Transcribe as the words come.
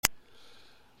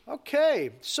Okay,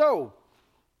 so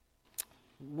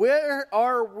where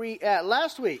are we at?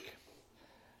 Last week,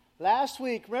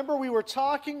 remember we were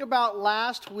talking about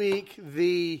last week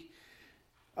the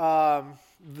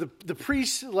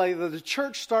priests, like the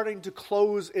church starting to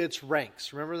close its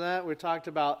ranks. Remember that? We talked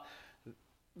about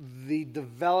the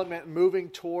development moving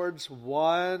towards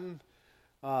one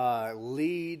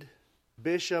lead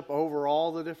bishop over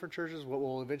all the different churches, what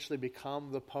will eventually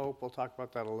become the Pope. We'll talk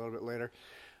about that a little bit later.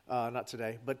 Not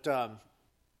today, but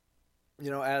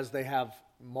as they have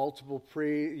multiple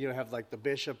have like the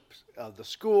bishops of the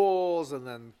schools, and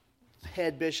then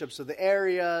head bishops of the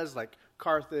areas, like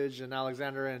Carthage and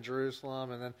Alexandria and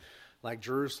Jerusalem, and then like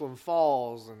Jerusalem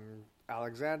Falls and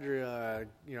Alexandria,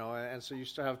 and so you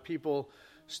still have people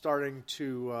starting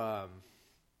to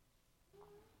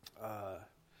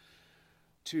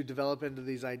develop into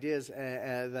these ideas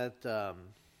that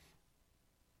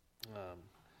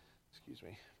excuse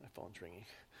me, my phone's ringing.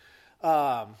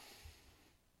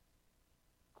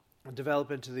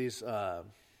 Develop into these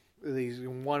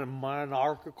one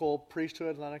monarchical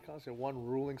priesthood, one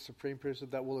ruling supreme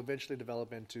priesthood that will eventually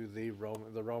develop into the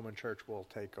Roman Church will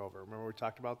take over. Remember we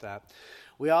talked about that.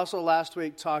 We also last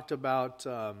week talked about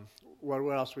what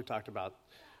else we talked about?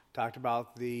 Talked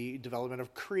about the development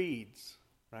of creeds.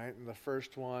 Right, and the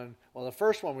first one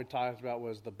we talked about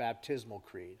was the baptismal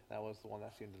creed. That was the one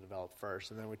that seemed to develop first.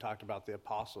 And then we talked about the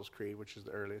Apostles' Creed, which is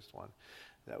the earliest one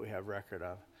that we have record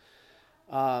of.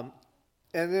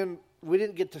 And then we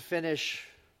didn't get to finish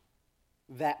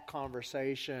that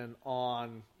conversation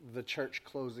on the church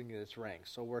closing its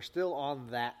ranks. So we're still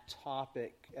on that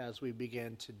topic as we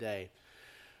begin today.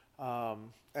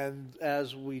 And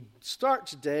as we start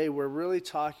today, we're really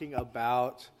talking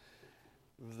about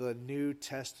the New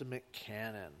Testament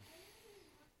canon.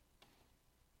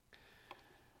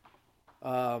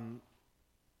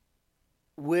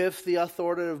 With the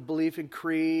authoritative belief in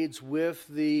creeds, with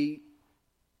the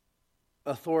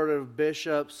authoritative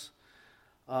bishops,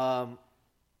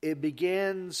 it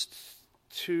begins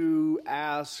to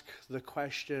ask the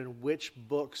question, which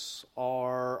books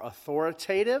are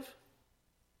authoritative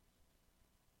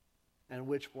and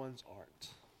which ones aren't?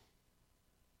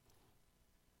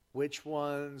 Which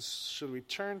ones should we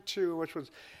turn to? Which ones?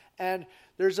 And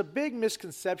there's a big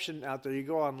misconception out there. You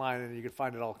go online and you can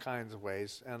find it all kinds of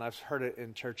ways. And I've heard it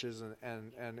in churches,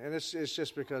 and it's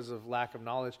just because of lack of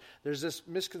knowledge. There's this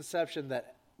misconception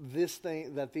that these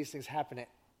things happen at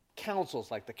councils,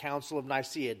 like the Council of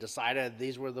Nicaea decided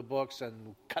these were the books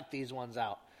and cut these ones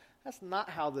out. That's not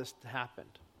how this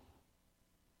happened.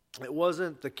 It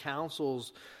wasn't the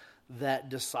councils that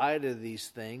decided these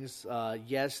things.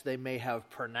 Yes, they may have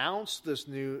pronounced this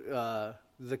the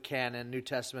canon, New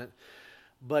Testament,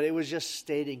 but it was just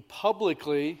stating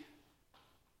publicly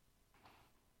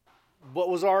what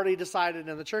was already decided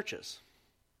in the churches.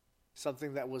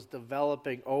 Something that was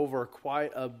developing over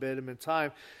quite a bit of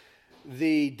time.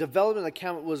 The development of the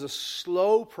canon was a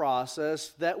slow process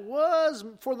that was,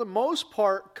 for the most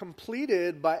part,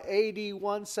 completed by AD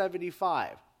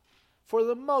 175. For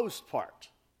the most part.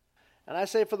 And I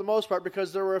say for the most part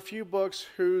because there were a few books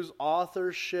whose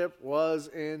authorship was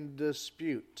in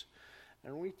dispute.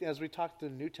 And as we talked to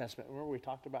the New Testament, remember we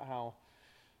talked about how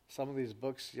some of these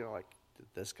books, like, did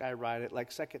this guy write it?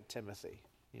 Like 2 Timothy,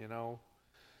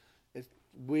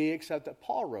 we accept that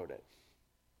Paul wrote it.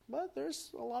 But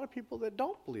there's a lot of people that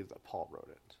don't believe that Paul wrote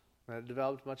it. And it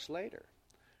developed much later.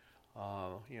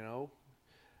 And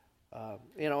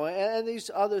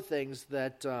these other things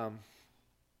that...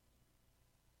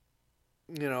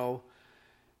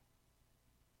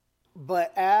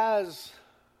 but as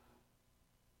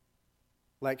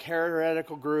like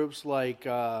heretical groups like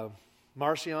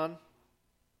Marcion,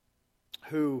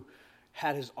 who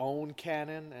had his own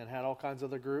canon and had all kinds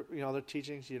of other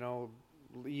teachings,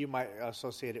 you might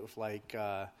associate it with like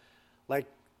the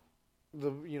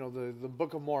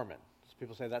Book of Mormon.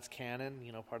 People say that's canon,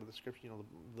 part of the scripture.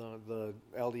 The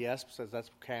LDS says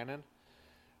that's canon.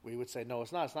 We would say no,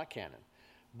 it's not. It's not canon.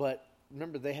 But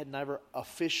remember, they had never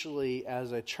officially,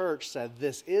 as a church, said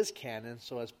this is canon.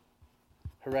 So as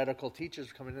heretical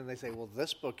teachers come in, they say, well,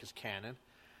 this book is canon.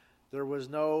 There was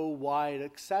no wide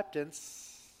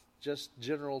acceptance, just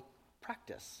general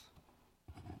practice.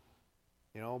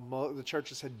 The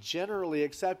churches had generally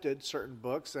accepted certain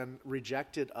books and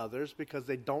rejected others because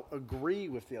they don't agree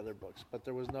with the other books. But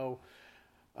there was no...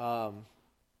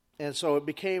 and so it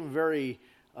became very...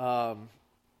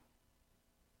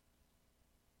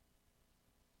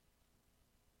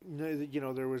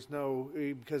 there was no,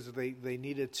 because they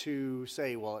needed to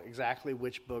say, well, exactly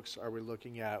which books are we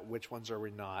looking at, which ones are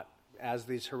we not, as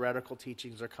these heretical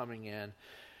teachings are coming in.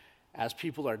 as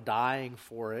people are dying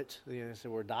for it, they say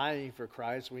we're dying for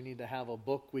Christ, we need to have a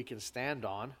book we can stand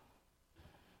on.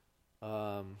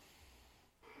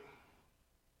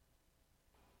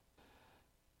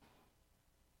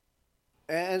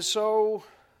 And so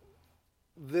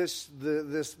these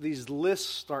lists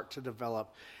start to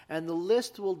develop, and the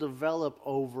list will develop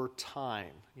over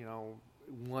time.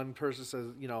 One person says,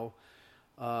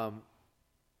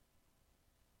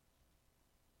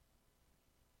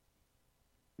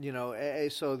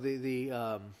 so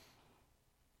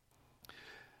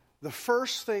the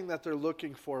first thing that they're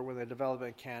looking for when they develop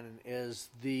a canon is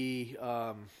the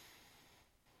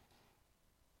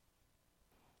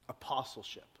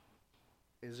apostleship.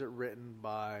 Is it written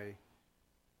by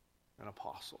an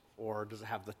apostle, or does it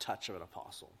have the touch of an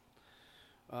apostle?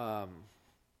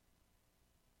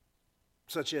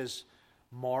 Such as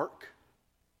Mark,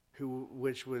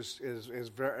 which is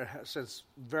very, since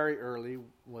very early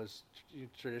was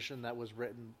tradition that was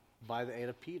written by the aid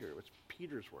of Peter. It was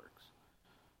Peter's works.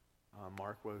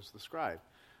 Mark was the scribe.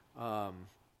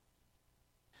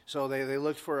 So they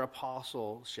looked for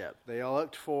apostleship. They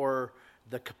looked for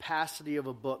the capacity of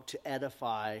a book to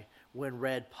edify when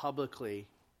read publicly,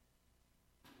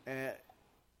 to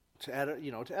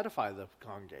edify the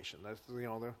congregation. That's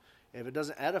if it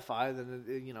doesn't edify, then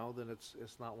then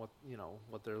it's not what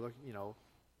they're looking.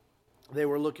 They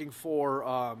were looking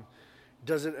for.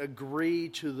 Does it agree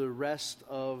to the rest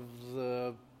of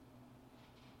the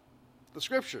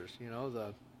scriptures?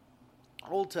 The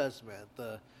Old Testament.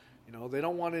 They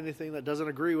don't want anything that doesn't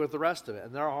agree with the rest of it.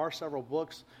 And there are several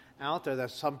books out there that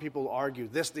some people argue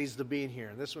this needs to be in here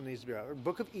and this one needs to be out. The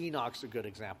Book of Enoch's a good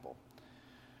example.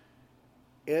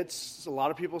 A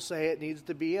lot of people say it needs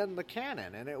to be in the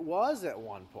canon, and it was at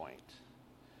one point,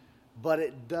 but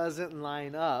it doesn't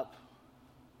line up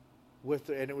with,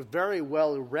 and it was very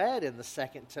well read in the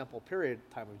Second Temple period,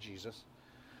 time of Jesus,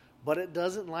 but it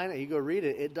doesn't line up. You go read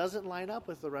it; it doesn't line up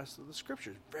with the rest of the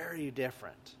scriptures. Very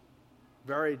different,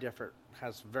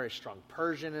 has very strong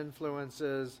Persian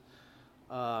influences.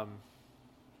 And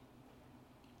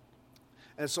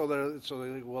so they're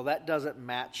like, well, that doesn't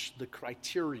match the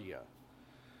criteria.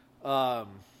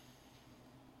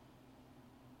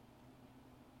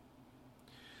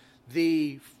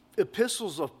 The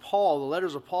epistles of Paul, the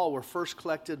letters of Paul, were first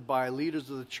collected by leaders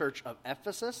of the church of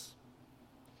Ephesus.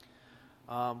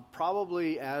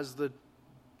 Probably as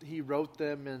he wrote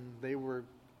them, and they were,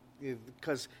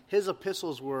 because his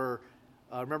epistles were,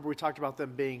 remember we talked about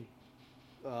them being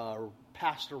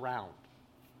passed around,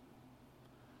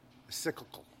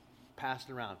 cyclical, passed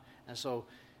around. And so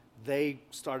they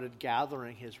started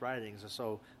gathering his writings. And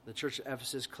so the church of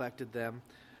Ephesus collected them.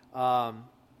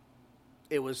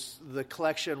 The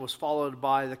collection was followed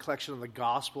by the collection of the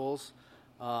Gospels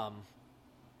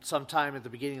sometime at the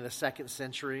beginning of the 2nd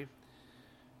century.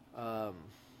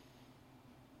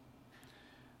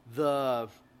 The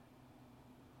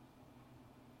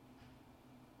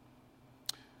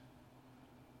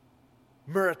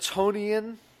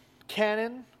Muratorian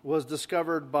canon was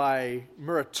discovered by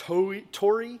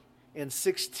Muratori in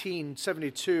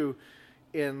 1672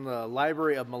 in the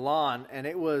Library of Milan, and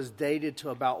it was dated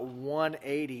to about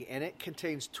 180, and it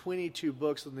contains 22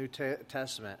 books of the New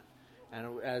Testament,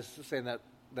 and as saying that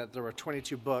there were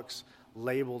 22 books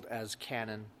labeled as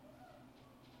canon.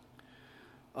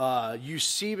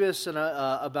 Eusebius in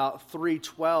about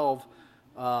 312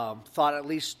 thought at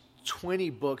least 20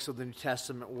 books of the New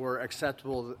Testament were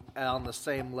acceptable on the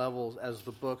same level as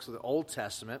the books of the Old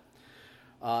Testament.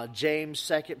 James,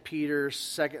 2 Peter,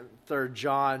 2nd, 3rd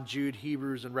John, Jude,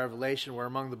 Hebrews, and Revelation were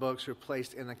among the books who were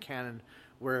placed in the canon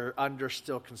were under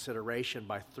still consideration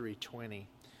by 320.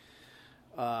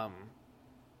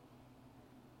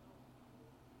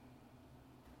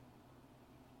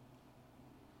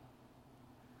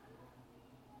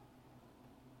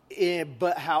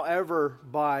 But however,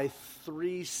 by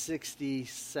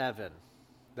 367,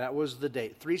 that was the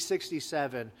date,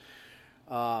 367,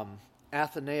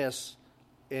 Athanasius,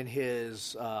 in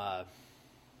his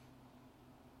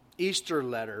Easter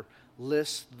letter,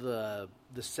 lists the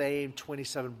same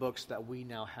 27 books that we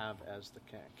now have as the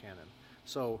canon.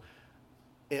 So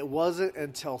it wasn't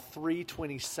until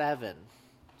 327.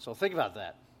 So think about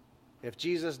that. If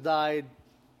Jesus died,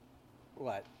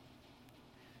 what?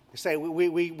 Say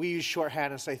we use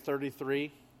shorthand and say 33,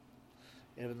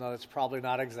 even though it's probably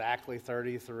not exactly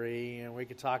 33, and we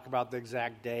could talk about the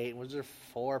exact date. Was there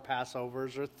 4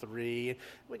 Passovers or 3?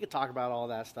 We could talk about all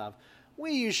that stuff.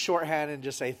 We use shorthand and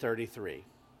just say 33.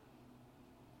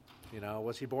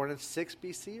 Was he born in 6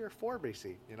 BC or 4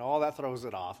 BC? All that throws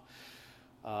it off.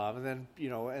 And then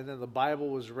the Bible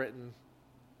was written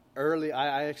early.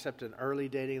 I accept an early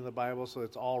dating of the Bible, so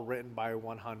it's all written by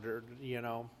 100.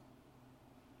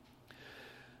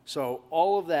 So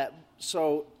all of that.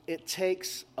 So it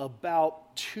takes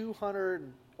about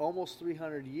 200, almost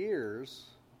 300 years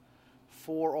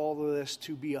for all of this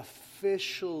to be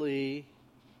officially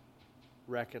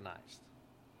recognized.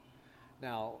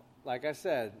 Now, like I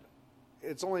said,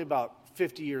 it's only about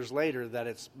 50 years later that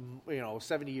it's,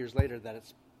 70 years later that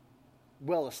it's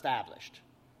well established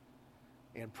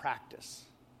in practice.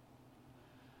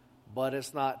 But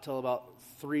it's not till about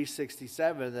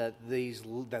 367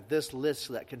 that this list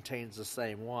that contains the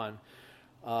same one.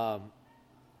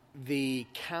 The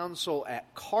council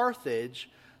at Carthage.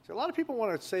 So a lot of people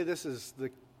want to say this is the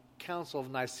Council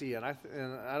of Nicaea,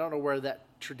 and I don't know where that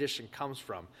tradition comes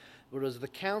from. But it was the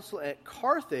council at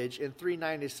Carthage in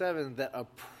 397 that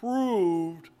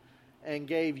approved and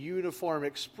gave uniform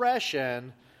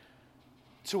expression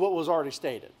to what was already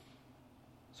stated.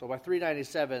 So by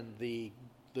 397,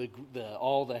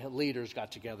 all the leaders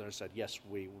got together and said, yes,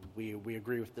 we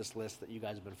agree with this list that you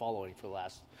guys have been following for the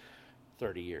last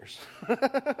 30 years.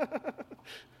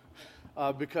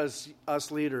 Because us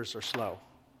leaders are slow.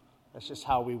 That's just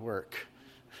how we work.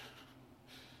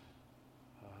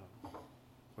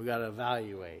 We got to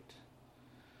evaluate.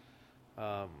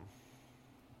 And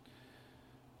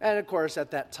of course,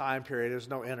 at that time period, there's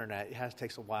no internet. It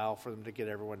takes a while for them to get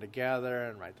everyone together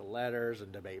and write the letters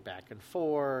and debate back and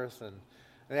forth. And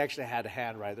they actually had to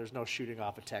handwrite. There's no shooting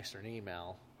off a text or an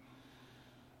email.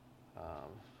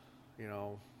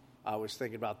 I was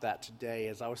thinking about that today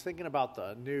as I was thinking about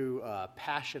the new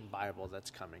Passion Bible that's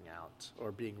coming out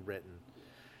or being written.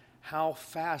 How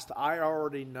fast I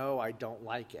already know I don't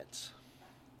like it.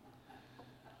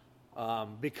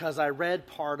 Because I read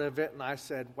part of it and I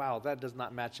said, wow, that does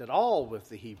not match at all with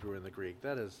the Hebrew and the Greek.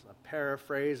 That is a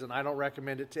paraphrase, and I don't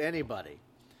recommend it to anybody.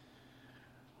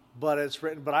 But it's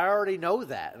written, but I already know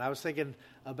that. And I was thinking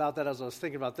about that as I was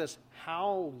thinking about this.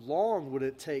 How long would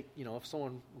it take, if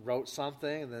someone wrote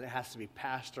something and then it has to be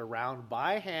passed around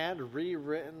by hand,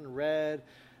 rewritten, read,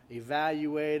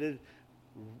 evaluated,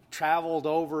 traveled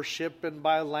over, shipping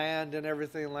by land and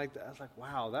everything like that. I was like,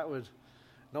 wow, that would...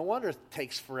 No wonder it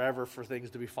takes forever for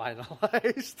things to be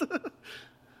finalized.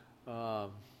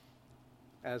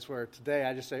 As where today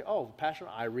I just say, oh, Passion,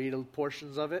 I read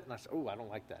portions of it, and I say, oh, I don't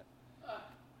like that.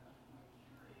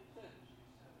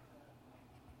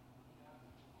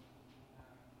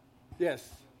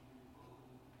 Yes.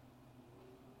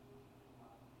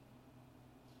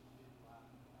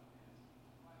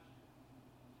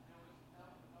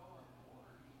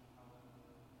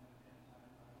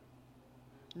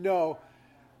 No.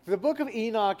 The book of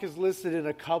Enoch is listed in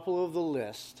a couple of the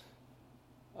lists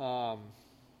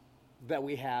that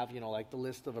we have, like the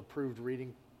list of approved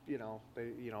reading,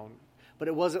 but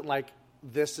it wasn't like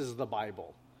this is the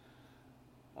Bible.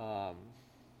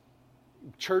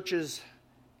 Churches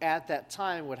at that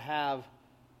time would have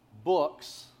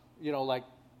books, like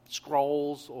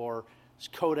scrolls or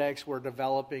codex were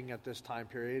developing at this time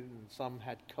period, and some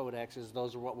had codexes.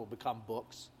 Those are what will become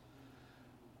books.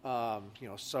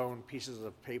 Sewn pieces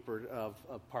of paper of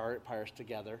papyrus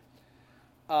together.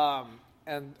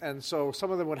 And so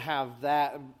some of them would have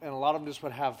that, and a lot of them just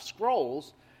would have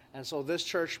scrolls. And so this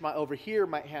church over here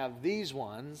might have these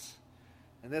ones,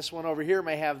 and this one over here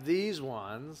may have these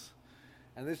ones,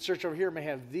 and this church over here may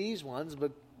have these ones,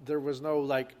 but there was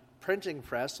no, printing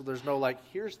press, so there's no,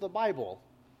 here's the Bible.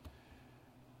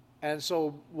 And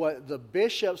so what the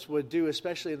bishops would do,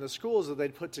 especially in the schools, is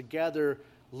they'd put together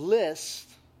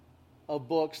lists of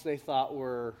books they thought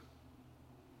were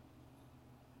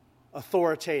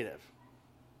authoritative,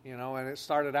 and it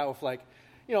started out with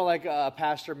a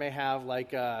pastor may have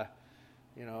a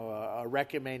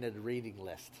recommended reading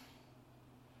list.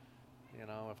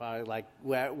 If I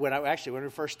when we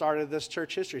first started this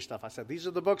church history stuff, I said, these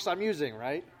are the books I'm using,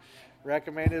 right?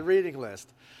 Recommended reading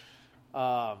list.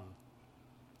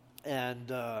 And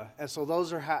so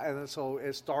those are how, and so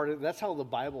it started. That's how the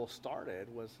Bible started.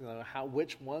 Was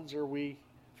which ones are we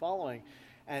following?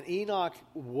 And Enoch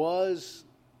was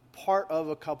part of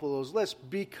a couple of those lists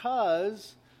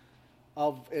because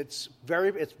of it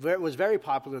was very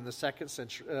popular in the second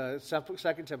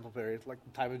temple period, like the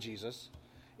time of Jesus.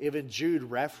 Even Jude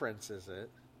references it.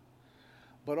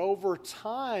 But over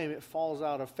time, it falls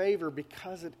out of favor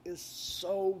because it is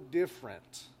so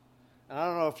different. And I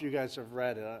don't know if you guys have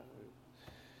read it.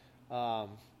 I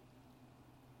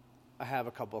have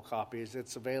a couple of copies.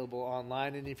 It's available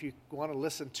online, and if you want to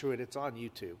listen to it, it's on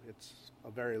YouTube. It's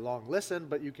a very long listen,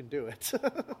 but you can do it.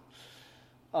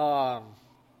 But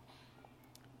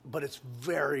it's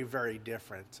very, very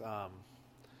different.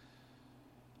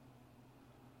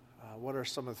 What are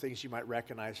some of the things you might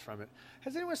recognize from it?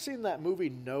 Has anyone seen that movie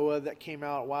Noah that came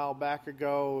out a while back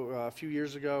ago, a few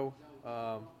years ago?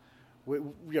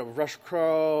 Russell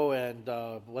Crowe and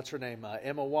what's her name?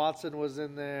 Emma Watson was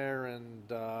in there,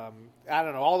 and I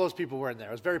don't know. All those people were in there.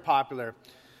 It was very popular.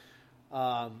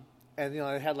 And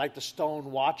they had like the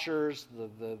Stone Watchers,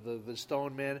 the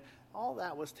Stone Men. All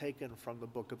that was taken from the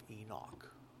Book of Enoch.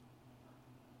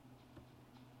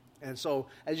 And so,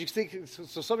 as you think,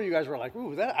 so some of you guys were like,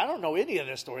 "Ooh, I don't know any of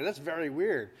this story. That's very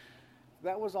weird."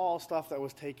 That was all stuff that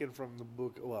was taken from the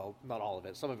book. Well, not all of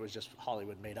it. Some of it was just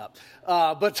Hollywood made up.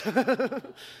 But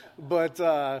a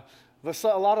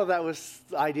lot of that was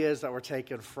ideas that were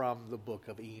taken from the Book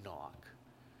of Enoch.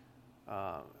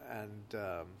 And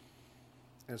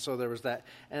so there was that.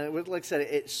 And it was, like I said,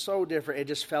 it's so different. It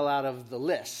just fell out of the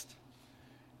list.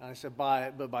 And I said,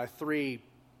 by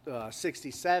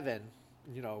 367.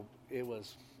 It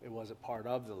wasn't part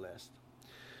of the list,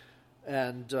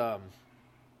 and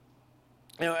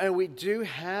and we do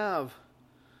have,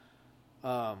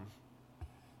 and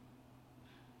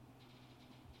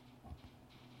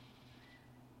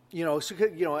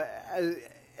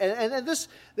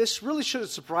this really shouldn't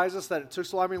surprise us that it took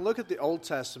so long. I mean, look at the Old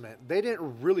Testament; they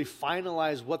didn't really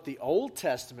finalize what the Old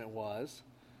Testament was.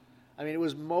 I mean, it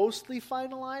was mostly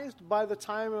finalized by the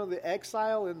time of the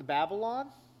exile in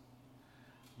Babylon.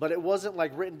 But it wasn't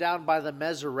like written down by the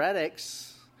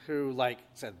Masoretics who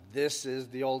said this is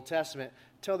the Old Testament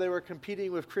until they were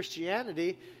competing with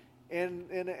Christianity in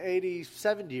 80,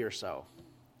 70 or so.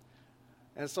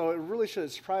 And so it really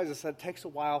should surprise us that it takes a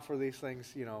while for these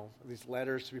things, these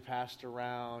letters to be passed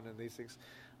around and these things.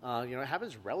 It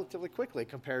happens relatively quickly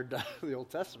compared to the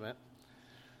Old Testament.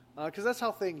 Because that's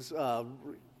how things,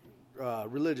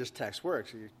 religious text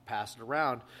works. You pass it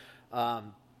around.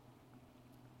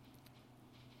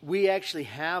 We actually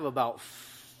have about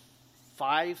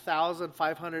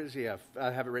 5,500,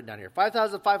 I have it written down here,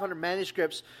 5,500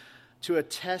 manuscripts to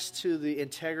attest to the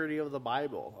integrity of the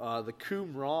Bible. The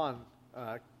Qumran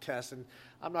test, and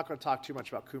I'm not going to talk too much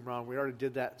about Qumran. We already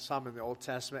did that some in the Old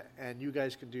Testament, and you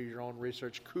guys can do your own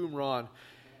research. Qumran,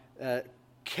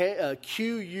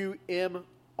 Qumran,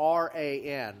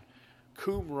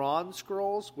 Qumran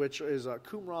scrolls, which is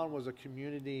Qumran was a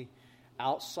community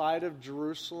outside of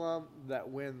Jerusalem that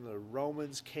when the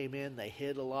Romans came in, they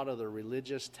hid a lot of the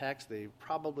religious texts. They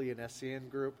probably an Essene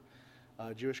group,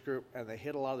 Jewish group, and they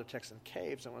hid a lot of their texts in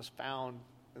caves and was found,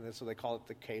 and so they call it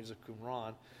the Caves of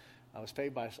Qumran. It was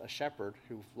found by a shepherd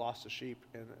who lost a sheep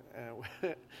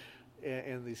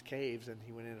in these caves, and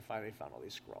he went in and finally found all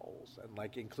these scrolls, and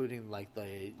including the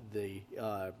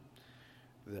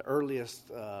earliest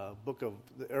the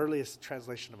earliest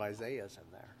translation of Isaiah is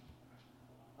in there.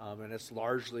 And it's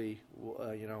largely,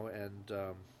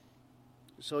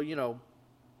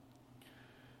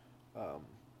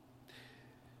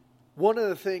 one of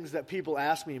the things that people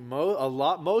ask me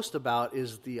most about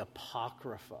is the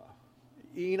Apocrypha.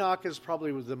 Enoch is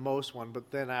probably the most one, but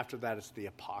then after that it's the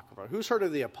Apocrypha. Who's heard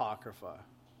of the Apocrypha?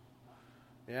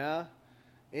 Yeah?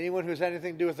 Anyone who's had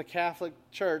anything to do with the Catholic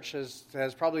Church has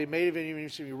probably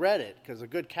even read it, because a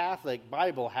good Catholic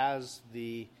Bible has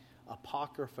the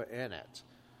Apocrypha in it.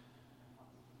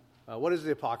 What is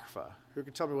the Apocrypha? Who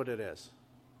can tell me what it is?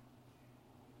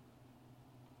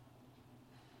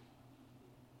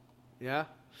 Yeah?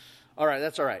 All right,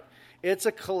 that's all right. It's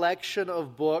a collection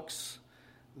of books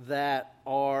that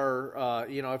are,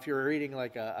 if you're reading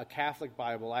a Catholic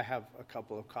Bible, I have a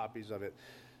couple of copies of it.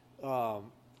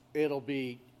 It'll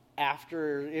be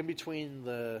in between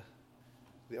the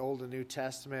Old and New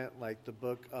Testament, like the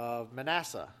book of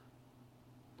Manasseh,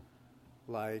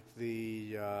 like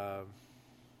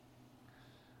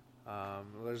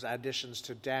there's additions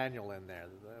to Daniel in there,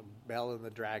 the Bell and the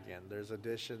Dragon. There's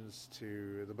additions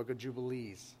to the Book of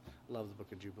Jubilees. Love the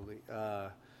Book of Jubilee,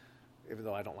 even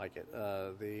though I don't like it.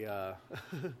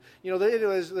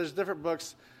 There's different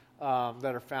books that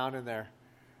are found in there.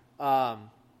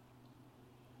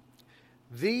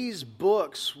 These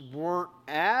books weren't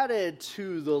added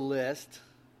to the list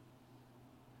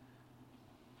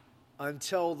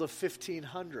until the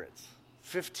 1500s.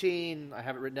 I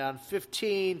have it written down,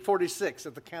 1546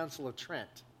 at the Council of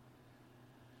Trent.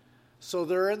 So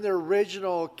they're in the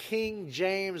original King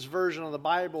James version of the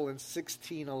Bible in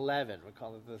 1611. We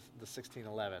call it the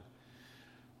 1611.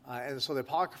 And so the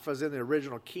Apocrypha is in the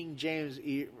original King James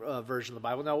version of the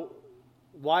Bible. Now,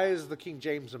 why is the King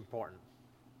James important?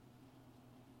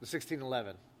 The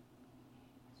 1611.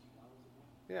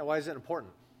 Yeah, why is it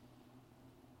important?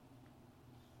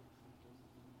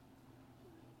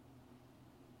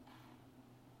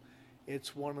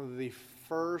 It's one of the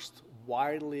first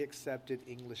widely accepted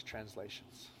English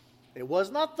translations. It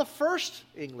was not the first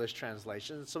English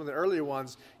translation. Some of the earlier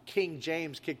ones, King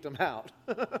James kicked them out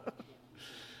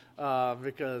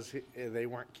because they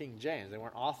weren't King James. They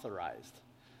weren't authorized.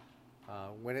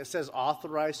 When it says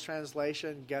authorized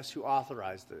translation, guess who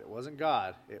authorized it? It wasn't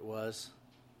God. It was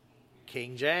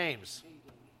King James.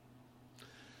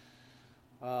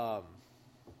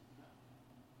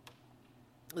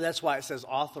 That's why it says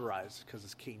authorized, because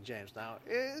it's King James. Now,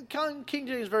 King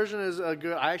James Version is a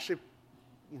good. I actually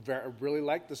really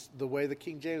like the way the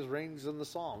King James rings in the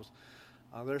Psalms.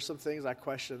 There's some things I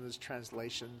question as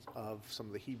translations of some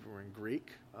of the Hebrew and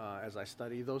Greek as I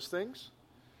study those things.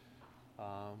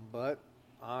 But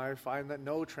I find that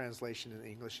no translation in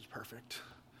English is perfect.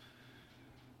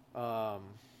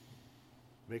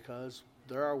 Because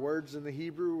there are words in the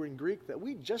Hebrew and Greek that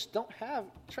we just don't have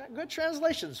good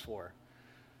translations for.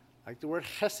 Like the word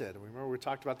chesed. Remember we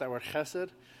talked about that word chesed,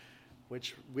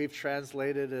 which we've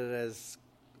translated it as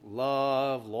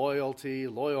love, loyalty,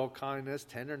 loyal kindness,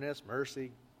 tenderness,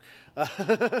 mercy. We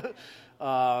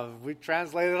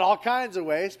translated it all kinds of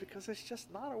ways because it's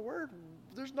just not a word.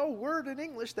 There's no word in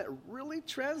English that really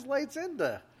translates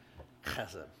into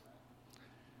chesed.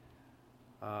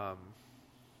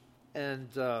 And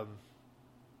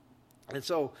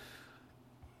so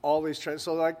all these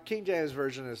so like King James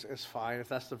Version is fine if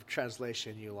that's the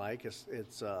translation you like. It's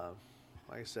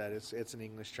like I said, it's an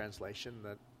English translation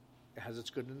that has its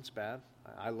good and its bad.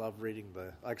 I love reading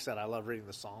I love reading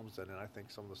the Psalms, and I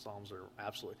think some of the Psalms are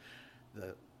absolutely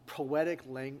the poetic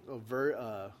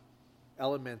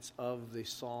elements of the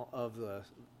song of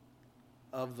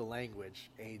the language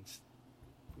aids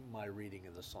my reading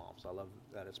of the Psalms. I love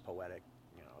that it's poetic,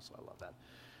 so I love that.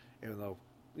 Even though,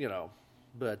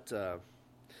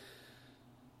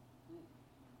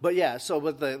 but yeah, so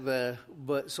the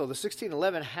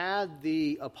 1611 had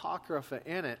the Apocrypha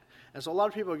in it, and so a lot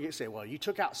of people say, well, you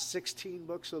took out 16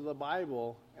 books of the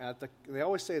Bible they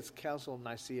always say it's Council of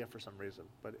Nicaea for some reason,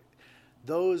 but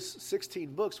those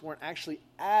 16 books weren't actually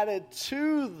added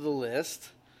to the list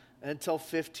until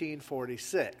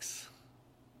 1546.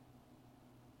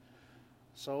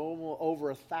 So over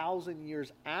 1,000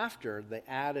 years after, they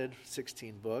added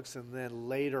 16 books, and then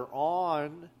later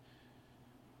on,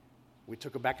 we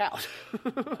took them back out.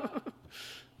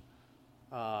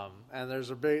 And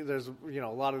there's a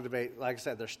lot of debate. Like I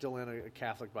said, they're still in a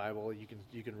Catholic Bible. You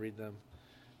can read them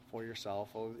for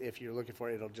yourself. If you're looking for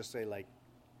it, it'll just say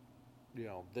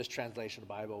this translation of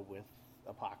the Bible with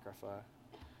Apocrypha,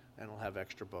 and it'll have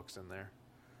extra books in there.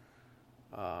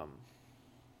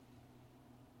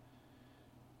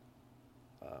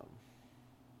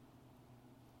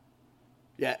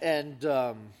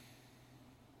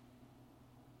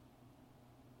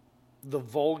 The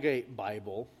Vulgate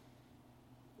Bible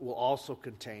will also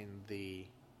contain the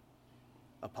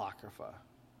Apocrypha.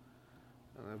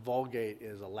 And the Vulgate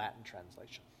is a Latin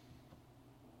translation,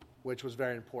 which was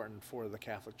very important for the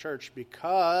Catholic Church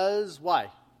because,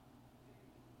 why?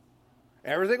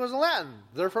 Everything was in Latin.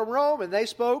 They're from Rome, and they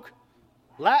spoke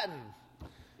Latin.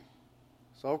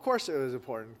 So, of course, it was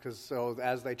important because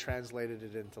as they translated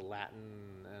it into Latin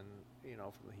and,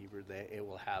 from the Hebrew, it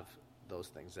will have those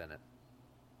things in it.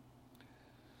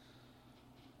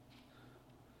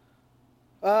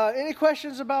 Any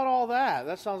questions about all that?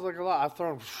 That sounds like a lot.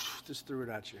 Just threw it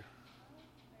at you.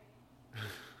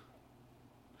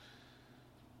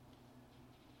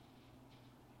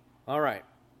 All right.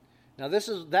 Now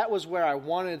that was where I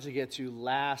wanted to get to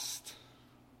last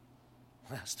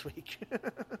week.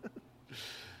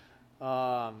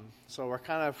 So we're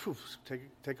kind of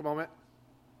take a moment.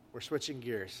 We're switching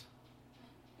gears.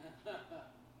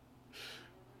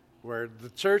 Where the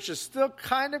church is still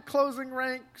kind of closing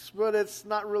ranks, but it's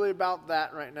not really about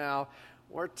that right now.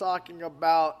 We're talking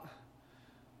about,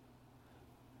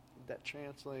 did that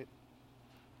translate?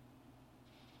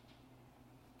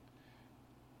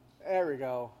 There we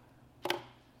go.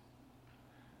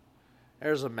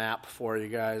 There's a map for you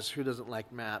guys. Who doesn't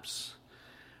like maps?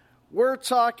 We're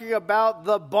talking about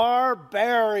the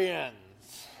barbarians.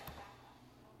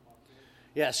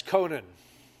 Yes, Conan.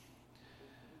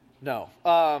 No.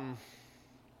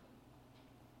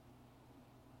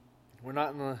 We're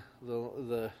not in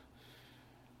the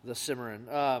Cimmerian.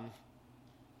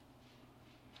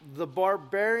 The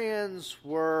barbarians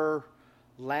were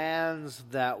lands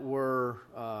that were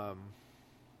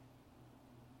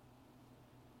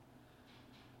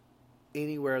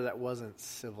anywhere that wasn't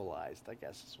civilized, I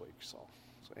guess is what you saw.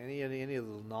 So any of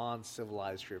the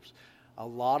non-civilized groups. A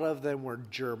lot of them were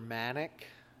Germanic,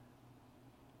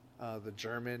 the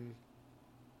German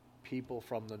people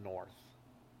from the north.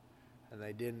 And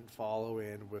they didn't follow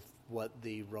in with what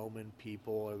the Roman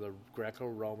people or the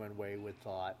Greco-Roman way would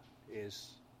thought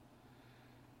is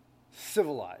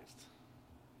civilized.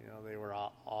 They were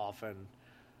often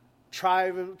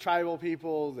tribal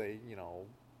people. They,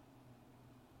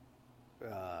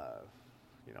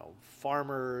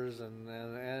 farmers and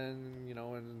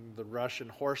the Russian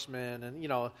horsemen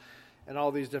and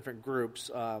all these different groups.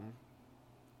 I'm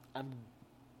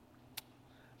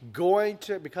going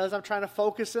to, because I'm trying to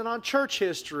focus in on church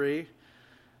history,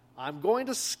 I'm going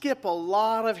to skip a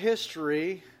lot of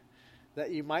history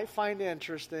that you might find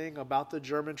interesting about the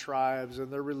German tribes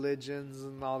and their religions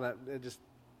and all that.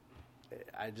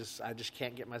 I just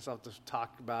can't get myself to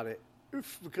talk about it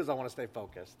because I want to stay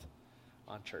focused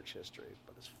on church history.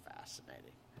 But it's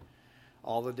fascinating.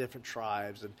 All the different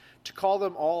tribes. And to call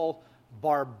them all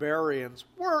barbarians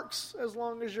works as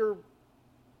long as you're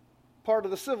part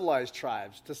of the civilized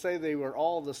tribes. To say they were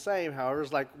all the same, however,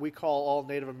 is like we call all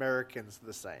Native Americans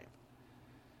the same.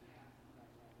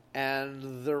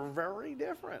 And they're very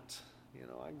different.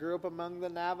 I grew up among the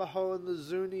Navajo and the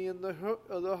Zuni and the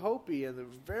Hopi, and they're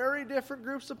very different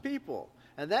groups of people.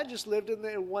 And that just lived in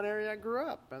the one area I grew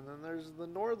up. And then there's the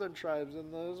northern tribes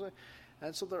and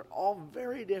so they're all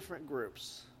very different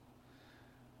groups.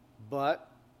 But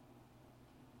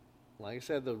like I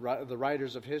said, the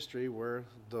writers of history were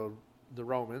the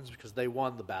Romans because they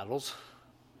won the battles.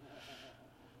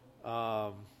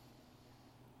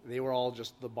 They were all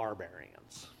just the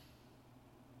barbarians.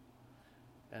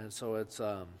 And so it's,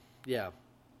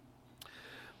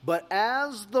 But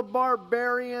as the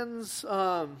barbarians,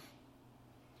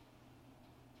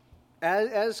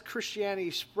 as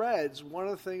Christianity spreads, one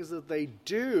of the things that they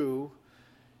do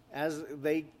as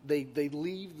they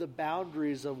leave the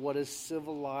boundaries of what is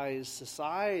civilized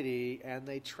society and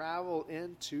they travel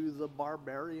into the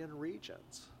barbarian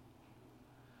regions.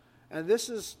 And this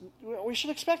is, we should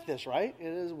expect this, right? It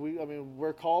is.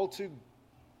 We're called to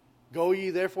go ye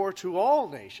therefore to all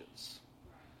nations.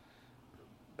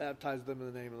 Baptize them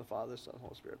in the name of the Father, Son, and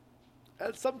Holy Spirit.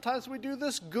 And sometimes we do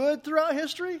this good throughout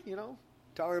history,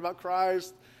 telling about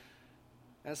Christ.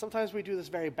 And sometimes we do this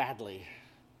very badly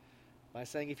by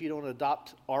saying if you don't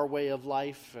adopt our way of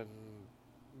life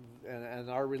and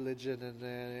our religion, and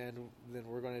then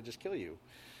we're going to just kill you.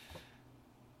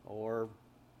 Or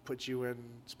put you in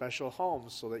special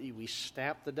homes so that we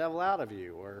stamp the devil out of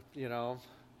you, or,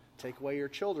 take away your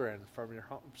children from your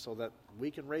home so that we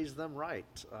can raise them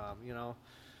right.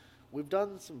 We've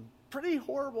done some pretty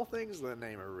horrible things in the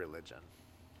name of religion.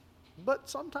 But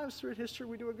sometimes through history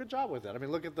we do a good job with it.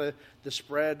 Look at the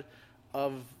spread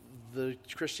of the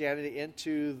Christianity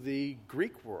into the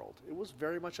Greek world. It was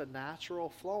very much a natural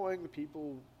flowing, the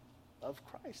people of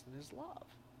Christ and his love.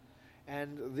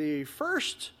 And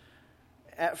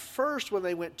at first when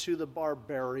they went to the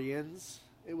barbarians,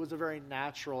 it was a very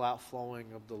natural outflowing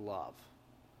of the love.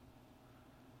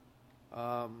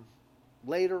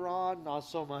 Later on, not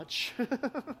so much.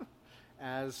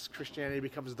 As Christianity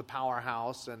becomes the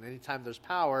powerhouse, and anytime there's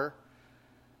power,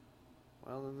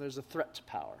 well, then there's a threat to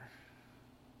power.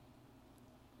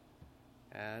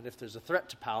 And if there's a threat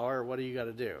to power, what do you got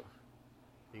to do?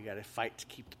 You got to fight to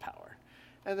keep the power.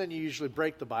 And then you usually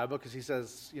break the Bible because he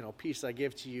says, peace I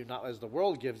give to you, not as the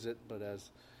world gives it, but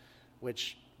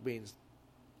which means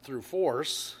through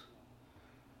force.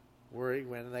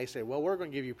 When they say, well, we're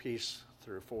going to give you peace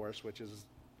through force, which is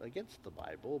against the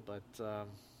Bible, but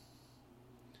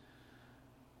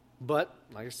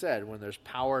like I said, when there's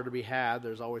power to be had,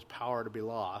 there's always power to be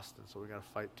lost, and so we're going to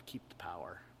fight to keep the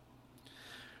power.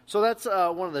 So that's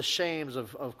one of the shames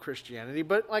of Christianity.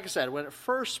 But like I said, when it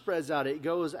first spreads out, it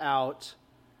goes out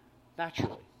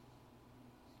naturally.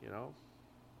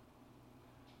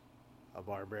 A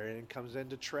barbarian comes in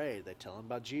to trade. They tell him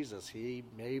about Jesus. He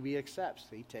maybe accepts.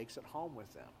 He takes it home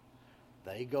with them.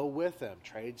 They go with him.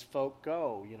 Tradesfolk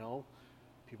go.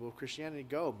 People of Christianity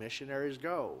go. Missionaries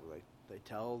go. They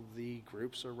tell the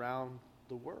groups around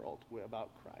the world about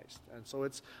Christ. And so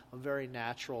it's a very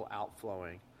natural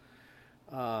outflowing.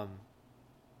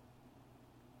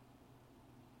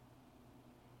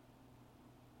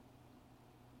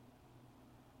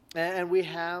 And we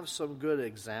have some good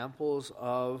examples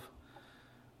of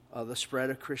the spread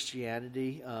of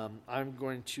Christianity. I'm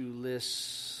going to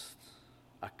list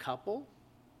a couple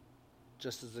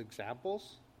just as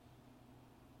examples.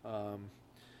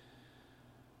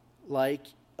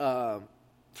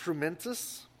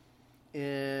 Frumentius,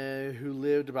 who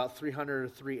lived about 300 or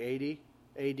 380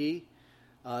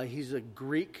 AD. He's a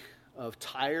Greek of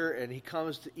Tyre, and he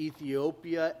comes to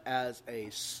Ethiopia as a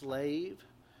slave.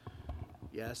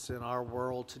 Yes, in our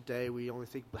world today, we only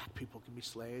think black people can be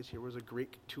slaves. Here was a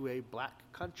Greek to a black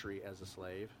country as a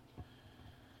slave.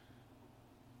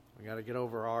 We got to get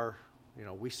over our,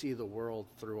 we see the world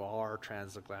through our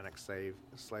transatlantic slave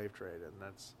trade, and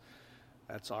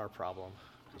that's our problem,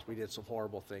 because we did some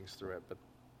horrible things through it. But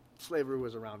slavery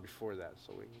was around before that,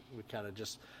 so we kind of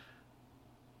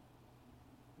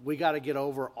we got to get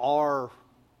over our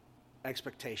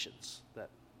expectations that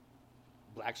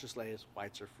blacks are slaves,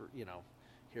 whites are for,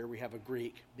 here we have a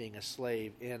Greek being a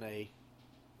slave in a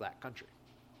black country.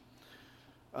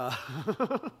 Like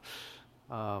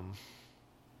I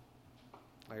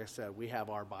said, we have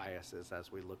our biases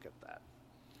as we look at that.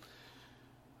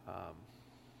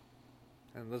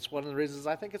 And that's one of the reasons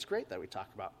I think it's great that we talk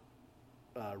about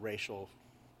racial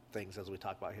things as we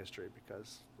talk about history,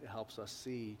 because it helps us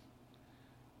see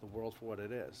the world for what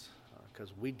it is.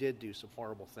 Because we did do some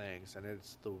horrible things, and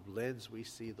it's the lens we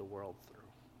see the world through.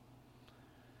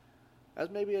 As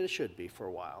maybe it should be for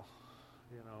a while.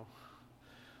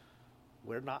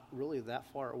 We're not really that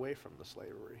far away from the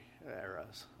slavery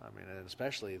eras. I mean, and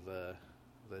especially the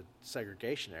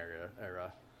segregation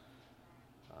era.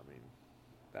 I mean,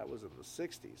 that was in the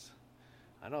 60s.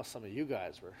 I know some of you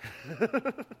guys were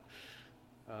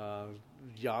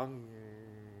young,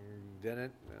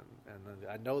 didn't, and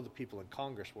I know the people in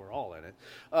Congress were all in it.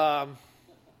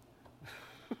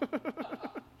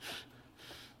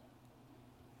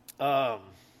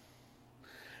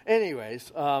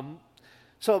 Anyways,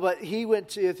 but he went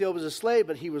to Ethiopia as a slave,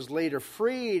 but he was later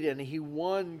freed, and he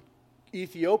won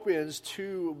Ethiopians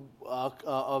to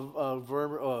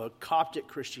Coptic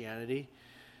Christianity,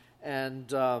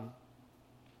 and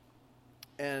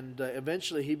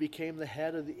eventually he became the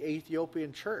head of the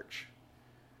Ethiopian church,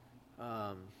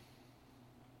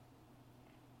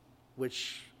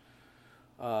 which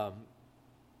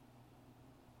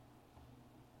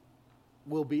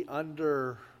will be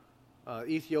under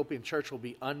Ethiopian church will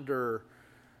be under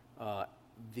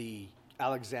the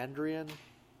Alexandrian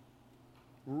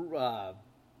rule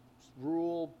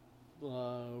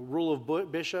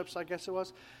of bishops, I guess it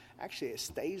was. Actually, it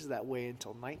stays that way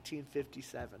until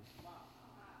 1957.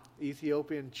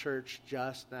 Ethiopian church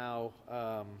just now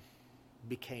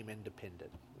became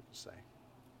independent, we could say,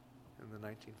 in the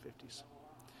 1950s.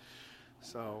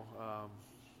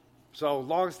 So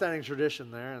long-standing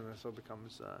tradition there, and so it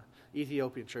becomes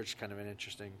Ethiopian church, kind of an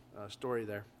interesting story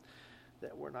there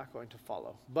that we're not going to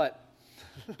follow. But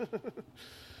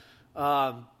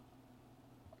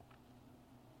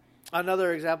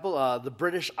another example, the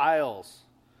British Isles.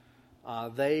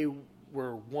 They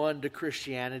were won to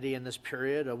Christianity in this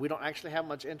period. We don't actually have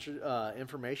much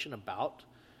information about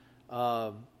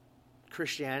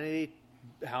Christianity,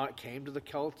 how it came to the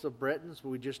Celts of Britain.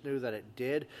 We just knew that it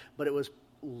did, but it was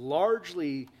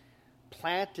largely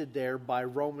planted there by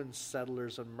Roman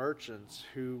settlers and merchants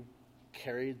who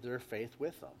carried their faith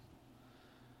with them.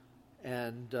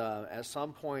 And at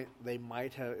some point, they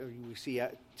might have. We see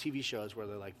TV shows where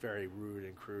they're like very rude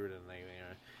and crude, and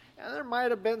and there might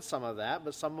have been some of that,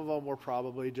 but some of them were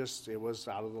probably just, it was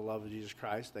out of the love of Jesus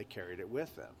Christ. They carried it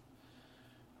with them.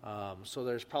 So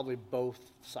there's probably both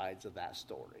sides of that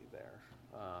story there,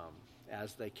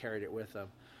 as they carried it with them.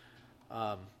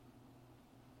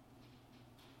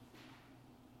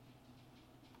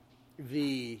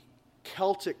 The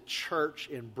Celtic church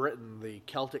in Britain, the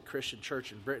Celtic Christian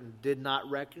church in Britain, did not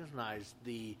recognize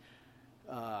the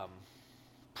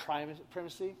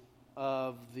primacy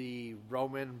of the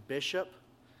Roman bishop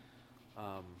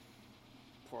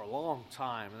for a long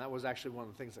time, and that was actually one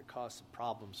of the things that caused some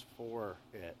problems for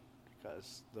it,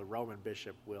 because the Roman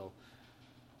bishop will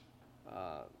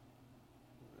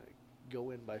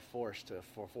go in by force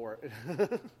for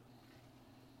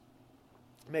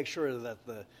make sure that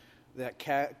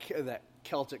that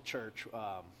Celtic church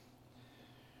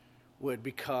would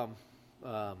become.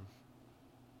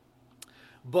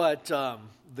 But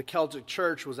the Celtic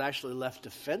church was actually left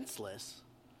defenseless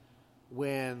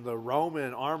when the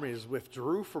Roman armies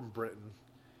withdrew from Britain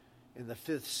in the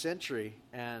 5th century,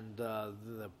 and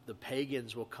the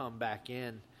pagans will come back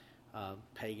in,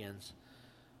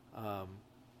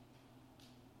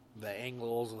 the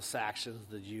Angles, the Saxons,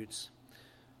 the Jutes.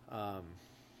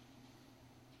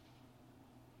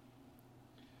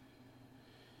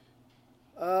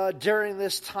 During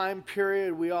this time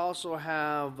period, we also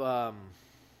have,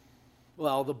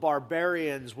 the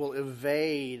barbarians will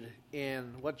invade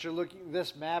in what you're looking,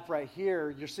 this map right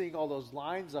here, you're seeing all those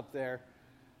lines up there.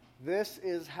 This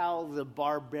is how the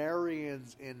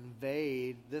barbarians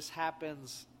invade. This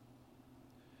happens,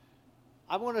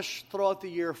 I'm going to throw out the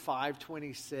year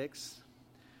 526.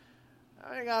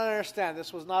 I got to understand,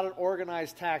 this was not an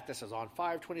organized attack. This is on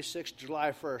 5/26,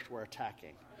 July 1st, we're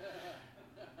attacking.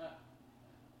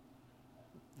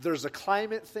 There's a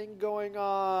climate thing going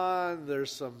on.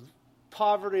 There's some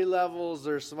poverty levels.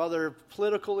 There's some other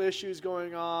political issues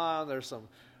going on. There's some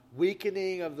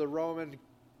weakening of the Roman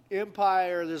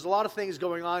Empire. There's a lot of things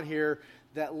going on here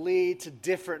that lead to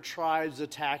different tribes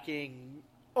attacking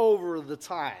over the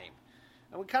time.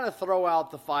 And we kind of throw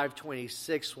out the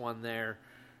 526 one there,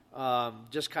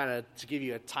 just kind of to give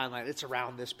you a timeline. It's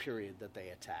around this period that they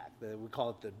attack. We call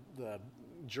it the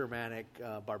Germanic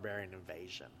barbarian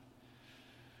invasion.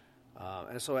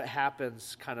 And so it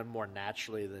happens kind of more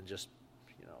naturally than just,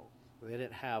 they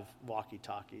didn't have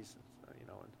walkie-talkies,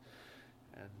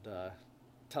 and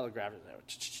telegraph.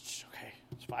 Okay,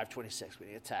 it's 526. We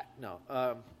need to attack. No,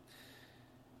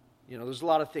 there's a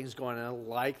lot of things going on,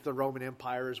 like the Roman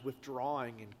Empire is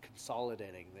withdrawing and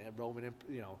consolidating.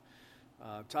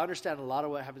 To understand a lot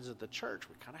of what happens at the church,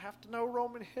 we kind of have to know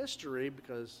Roman history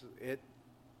because it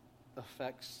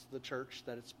affects the church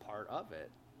that it's part of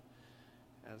it.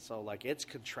 And so, it's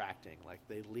contracting.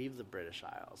 They leave the British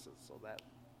Isles, and so that,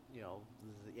 and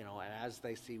as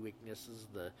they see weaknesses,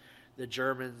 the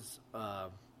Germans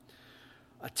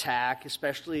attack,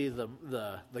 especially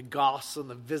the Goths and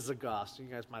the Visigoths. You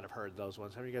guys might have heard those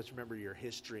ones. How many of you guys remember your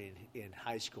history in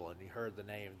high school and you heard the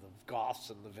name, the Goths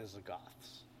and the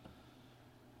Visigoths?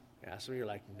 Yeah, so you're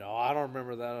like, no, I don't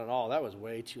remember that at all. That was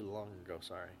way too long ago.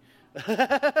 Sorry.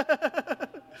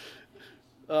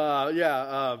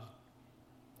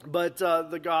 But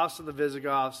the Goths and the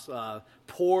Visigoths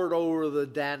poured over the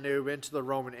Danube into the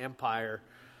Roman Empire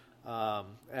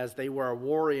as they were a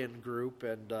warrior group,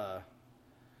 and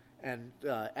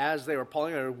as they were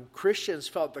pulling out, Christians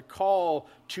felt the call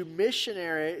to be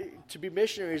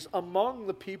missionaries among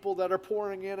the people that are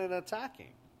pouring in and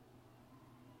attacking.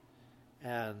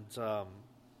 And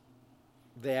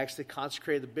they actually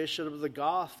consecrated the bishop of the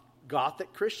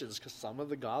Gothic Christians, because some of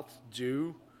the Goths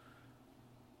do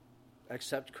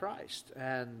accept Christ,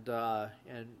 and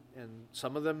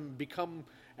some of them become,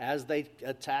 as they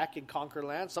attack and conquer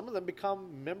land, some of them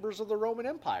become members of the Roman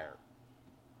Empire.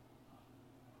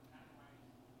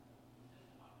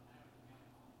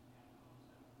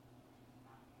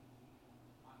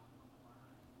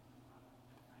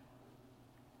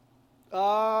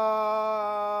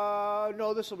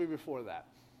 No, this will be before that.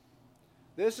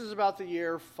 This is about the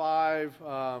year 5,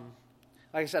 like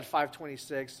I said,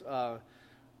 526.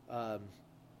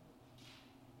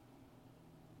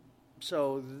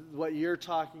 So what you're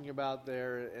talking about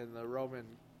there in the Roman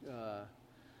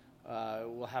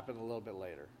will happen a little bit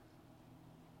later.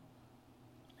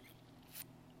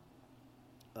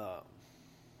 All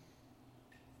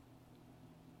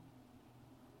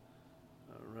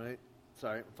right.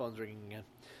 Sorry, phone's ringing again.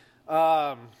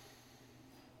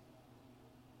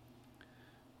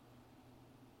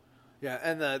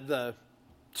 And the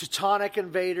Teutonic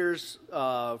invaders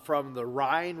from the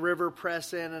Rhine River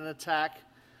press in and attack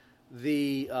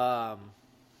the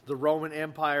Roman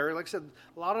Empire. Like I said,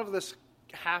 a lot of this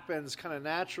happens kind of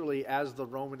naturally as the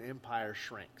Roman Empire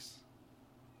shrinks.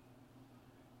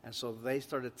 And so they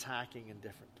start attacking in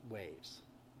different waves,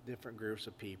 different groups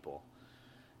of people.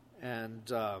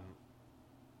 And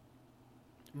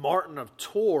Martin of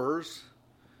Tours,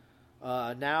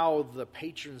 now the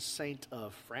patron saint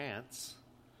of France,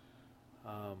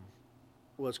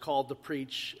 was called to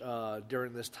preach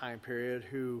during this time period,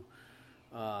 who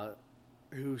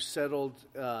settled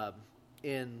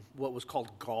in what was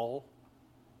called Gaul,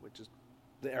 which is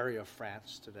the area of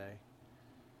France today,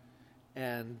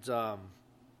 and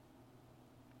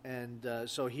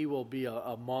so he will be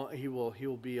he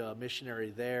will be a missionary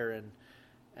there,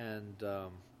 and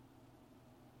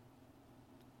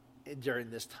during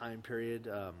this time period.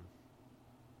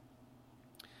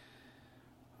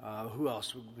 Who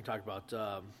else we can talk about?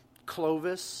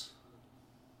 Clovis.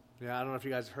 Yeah, I don't know if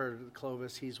you guys have heard of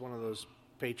Clovis. He's one of those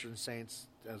patron saints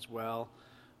as well.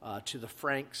 To the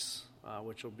Franks,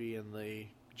 which will be in the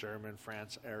German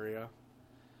France area.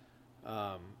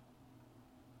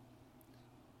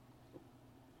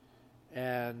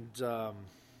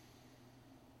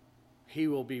 He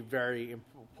will be very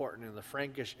important in the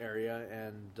Frankish area.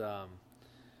 And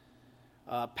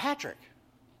Patrick.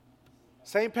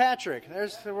 St. Patrick.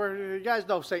 There's where you guys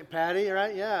know St. Patty,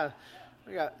 right? Yeah.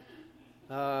 We got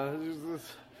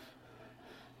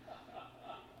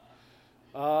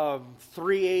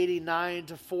 389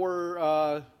 to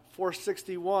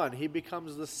 461. He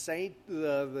becomes the saint,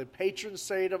 the patron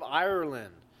saint of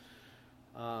Ireland,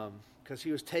 because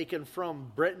he was taken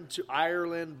from Britain to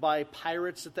Ireland by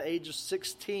pirates at the age of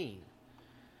 16.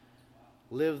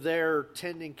 lived there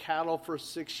tending cattle for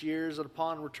 6 years, and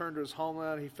upon return to his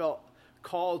homeland, he felt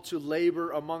called to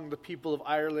labor among the people of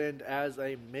Ireland as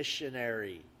a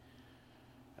missionary.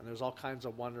 And there's all kinds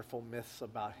of wonderful myths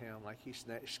about him, like he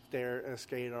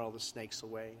skated all the snakes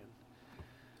away,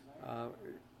 and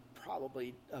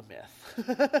probably a myth.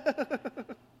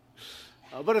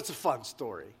 But it's a fun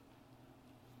story.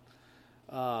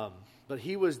 But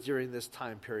he was during this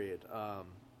time period,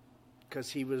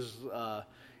 because he was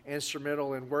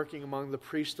instrumental in working among the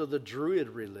priests of the Druid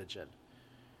religion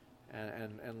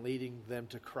and leading them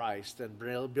to Christ and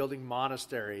building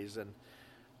monasteries. And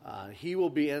he will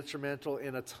be instrumental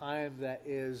in a time that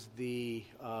is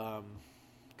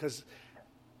because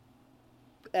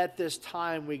at this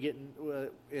time we get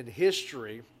in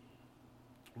history,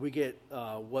 we get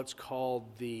what's called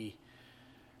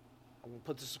I'm going to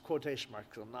put this in quotation marks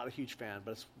because I'm not a huge fan,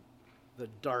 but it's the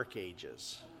Dark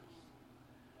Ages.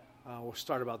 We'll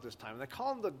start about this time. And they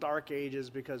call them the Dark Ages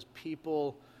because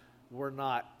people were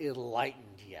not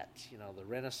enlightened yet. The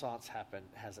Renaissance hasn't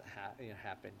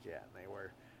happened yet. And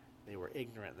they were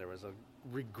ignorant. There was a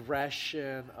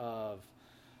regression of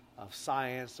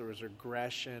science. There was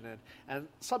regression, and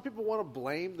some people want to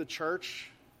blame the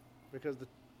church because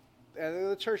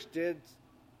the church did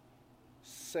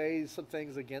say some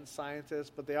things against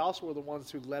scientists, but they also were the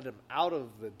ones who led them out of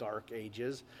the Dark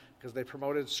Ages because they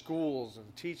promoted schools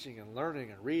and teaching and learning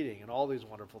and reading and all these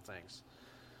wonderful things.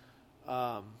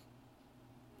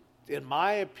 In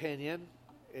my opinion,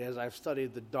 as I've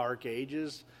studied the Dark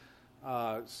Ages,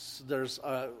 there's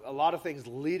a lot of things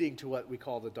leading to what we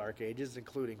call the Dark Ages,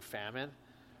 including famine,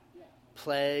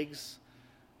 plagues,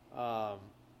 a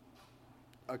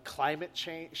climate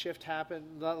change shift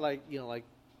happened. Not like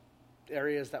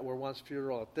areas that were once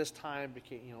fertile at this time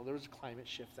became, there was a climate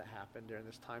shift that happened during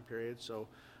this time period. So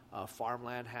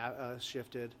farmland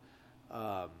shifted.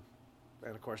 And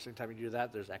of course, anytime you do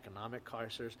that, there's economic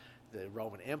crisis. The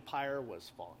Roman Empire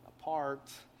was falling apart.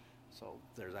 So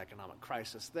there's economic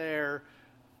crisis there.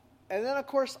 And then, of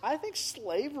course, I think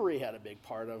slavery had a big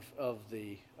part of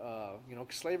the,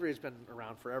 slavery has been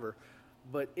around forever.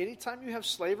 But anytime you have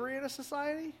slavery in a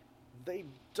society, they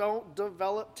don't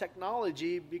develop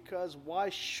technology because why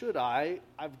should I?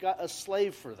 I've got a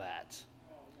slave for that.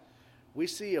 We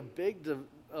see a big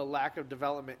lack of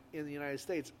development in the United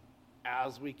States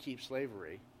as we keep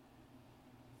slavery,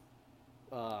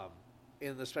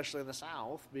 especially in the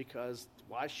South, because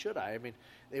why should I? I mean,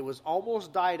 it was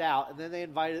almost died out, and then they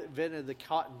invented the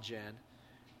cotton gin,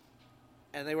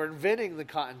 and they were inventing the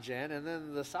cotton gin, and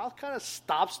then the South kind of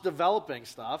stops developing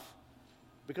stuff,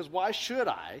 because why should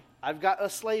I? I've got a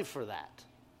slave for that.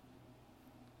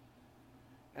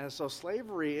 And so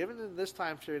slavery, even in this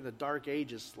time period, the Dark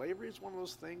Ages, slavery is one of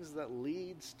those things that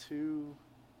leads to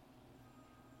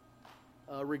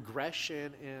a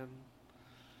regression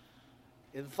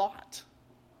in thought.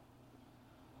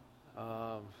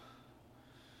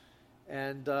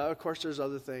 And of course, there's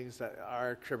other things that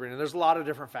are contributing. There's a lot of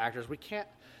different factors.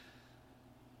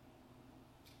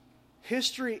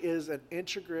 History is an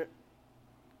intricate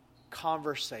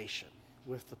conversation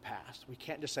with the past. We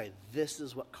can't just say, this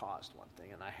is what caused one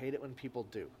thing. And I hate it when people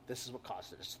do. This is what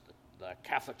caused it. It's the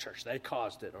Catholic Church, they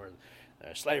caused it. Or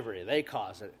slavery, they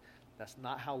caused it. That's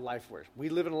not how life works. We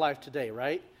live in a life today,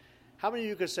 right? How many of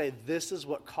you could say this is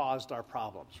what caused our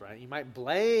problems, right? You might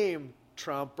blame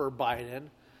Trump or Biden,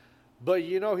 but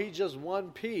he's just one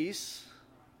piece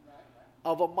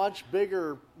of a much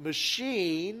bigger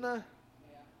machine.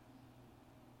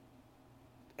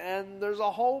 And there's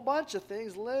a whole bunch of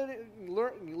things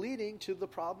leading to the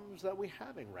problems that we're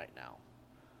having right now.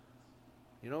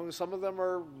 Some of them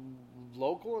are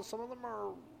local and some of them are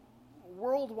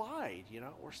worldwide.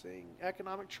 We're seeing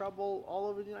economic trouble all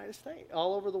over the United States,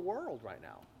 all over the world right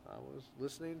now. I was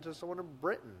listening to someone in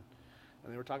Britain,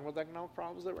 and they were talking about the economic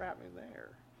problems that were happening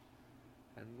there.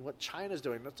 And what China's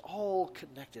doing, that's all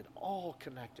connected.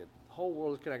 The whole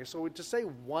world is connected. So to say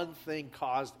one thing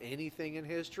caused anything in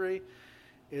history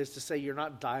is to say you're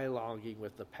not dialoguing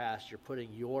with the past. You're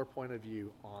putting your point of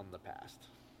view on the past.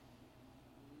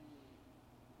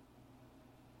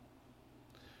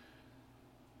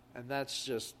 And that's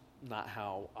just not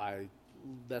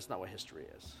that's not what history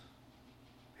is.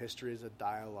 History is a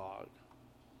dialogue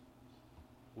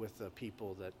with the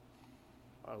people that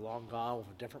are long gone,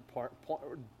 with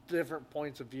different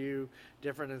points of view,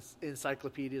 different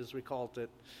encyclopedias, we called it.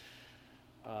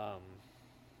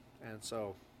 And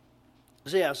so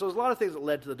there's a lot of things that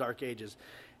led to the Dark Ages.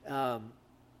 But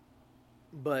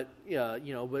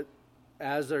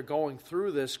as they're going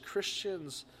through this,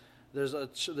 Christians,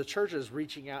 the church is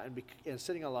reaching out and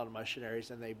sending a lot of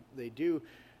missionaries, and they do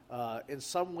in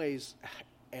some ways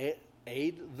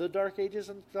aid the Dark Ages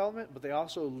in development, but they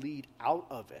also lead out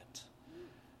of it.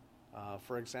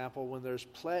 For example, when there's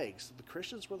plagues, the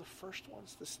Christians were the first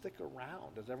ones to stick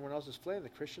around. As everyone else is fleeing, the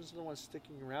Christians are the ones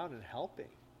sticking around and helping.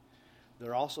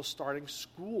 They're also starting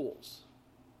schools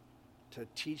to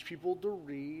teach people to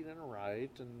read and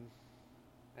write, and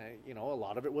a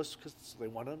lot of it was because they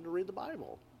wanted them to read the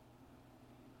Bible.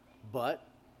 But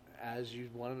as you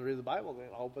want them to read the Bible,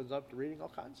 it opens up to reading all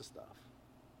kinds of stuff.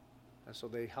 And so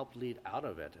they helped lead out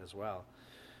of it as well.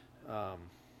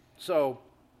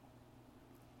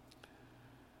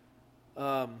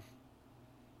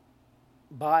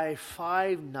 By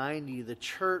 590, the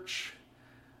church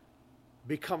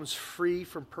becomes free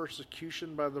from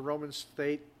persecution by the Roman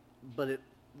state, but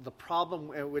the problem,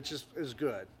 which is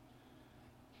good,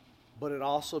 but it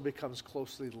also becomes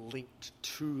closely linked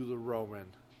to the Roman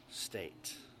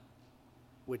state,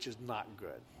 which is not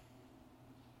good.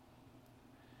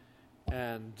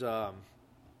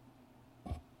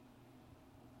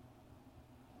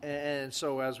 And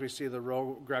so as we see the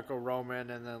Greco-Roman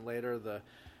and then later the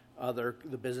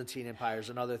Byzantine empires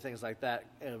and other things like that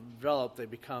develop, the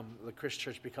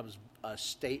Christian church becomes a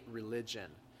state religion,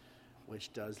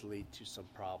 which does lead to some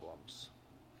problems.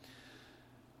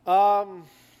 All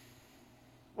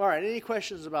right, any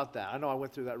questions about that? I know I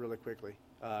went through that really quickly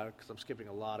because I'm skipping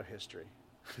a lot of history.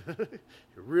 If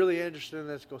you're really interested in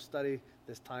this, go study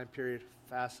this time period.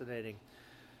 Fascinating.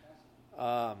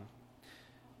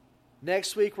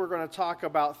 Next week, we're going to talk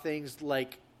about things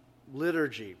like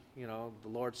liturgy, the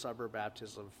Lord's Supper,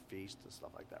 baptism, feast, and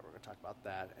stuff like that. We're going to talk about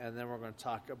that. And then we're going to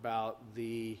talk about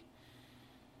the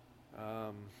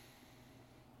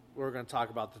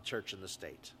church and the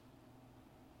state,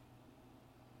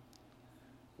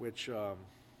 which,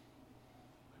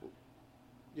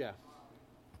 yeah.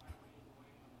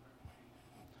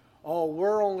 Oh,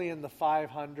 we're only in the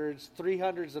 500s,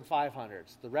 300s, and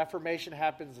 500s. The Reformation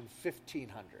happens in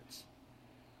 1500s.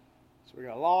 So we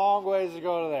got a long ways to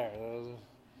go to there.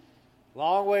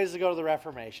 Long ways to go to the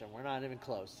Reformation. We're not even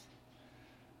close.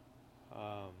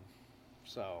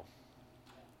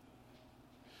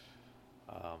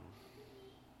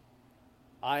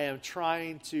 I am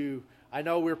trying to. I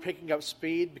know we're picking up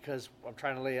speed because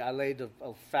I laid a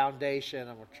foundation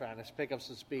and we're trying to pick up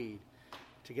some speed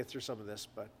to get through some of this,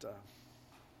 but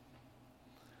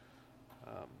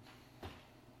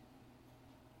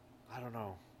I don't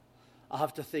know. I'll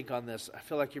have to think on this. I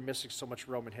feel like you're missing so much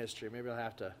Roman history. Maybe I'll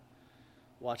have to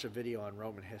watch a video on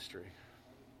Roman history.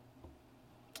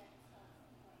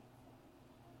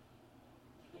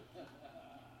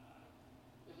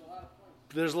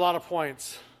 There's a lot of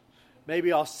points.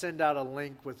 Maybe I'll send out a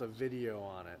link with a video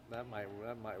on it. That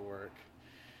might work.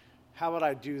 How would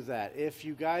I do that? If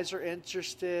you guys are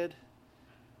interested,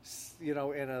 in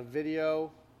a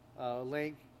video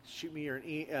link, shoot me your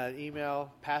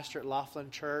email,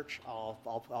 pastor@Laughlin Church.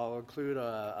 I'll include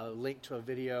a link to a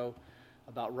video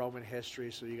about Roman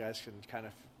history so you guys can kind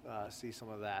of see some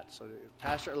of that. So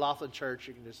pastor@Laughlin Church,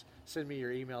 you can just send me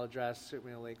your email address, shoot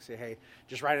me a link, say, hey,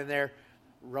 just write in there,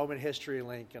 Roman history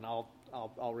link, and I'll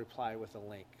reply with a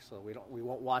link. So we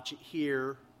won't watch it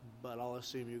here, but I'll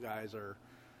assume you guys are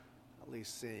at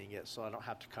least seeing it, so I don't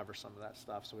have to cover some of that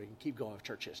stuff, so we can keep going with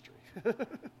church history.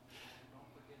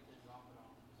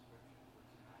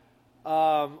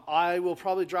 I will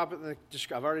probably drop it in the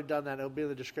description. I've already done that. It'll be in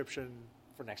the description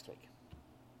for next week.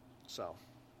 So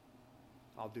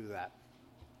I'll do that.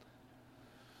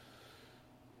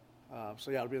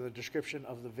 It'll be in the description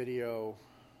of the video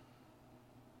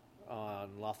on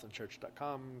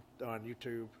laughlinchurch.com, on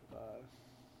YouTube,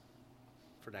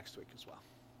 for next week as well.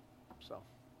 So,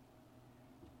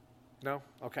 no?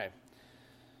 Okay.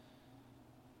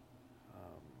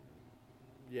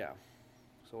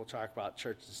 So we'll talk about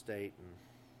church and state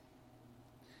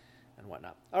and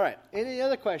whatnot. All right. Any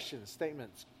other questions,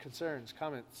 statements, concerns,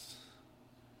 comments?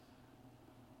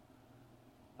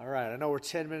 All right. I know we're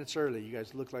 10 minutes early. You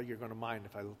guys look like you're going to mind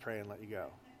if I pray and let you go.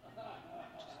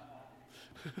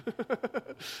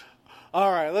 All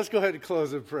right. Let's go ahead and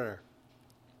close in prayer.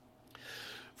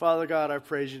 Father God, I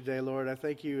praise you today, Lord. I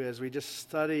thank you as we just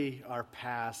study our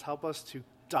past. Help us to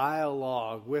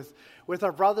dialogue with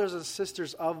our brothers and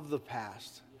sisters of the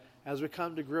past as we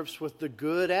come to grips with the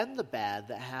good and the bad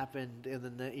that happened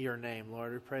in your name,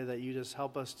 Lord. We pray that you just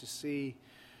help us to see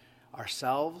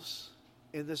ourselves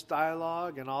in this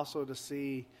dialogue and also to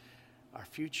see our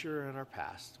future and our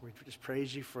past. We just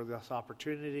praise you for this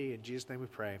opportunity. In Jesus' name we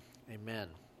pray. Amen.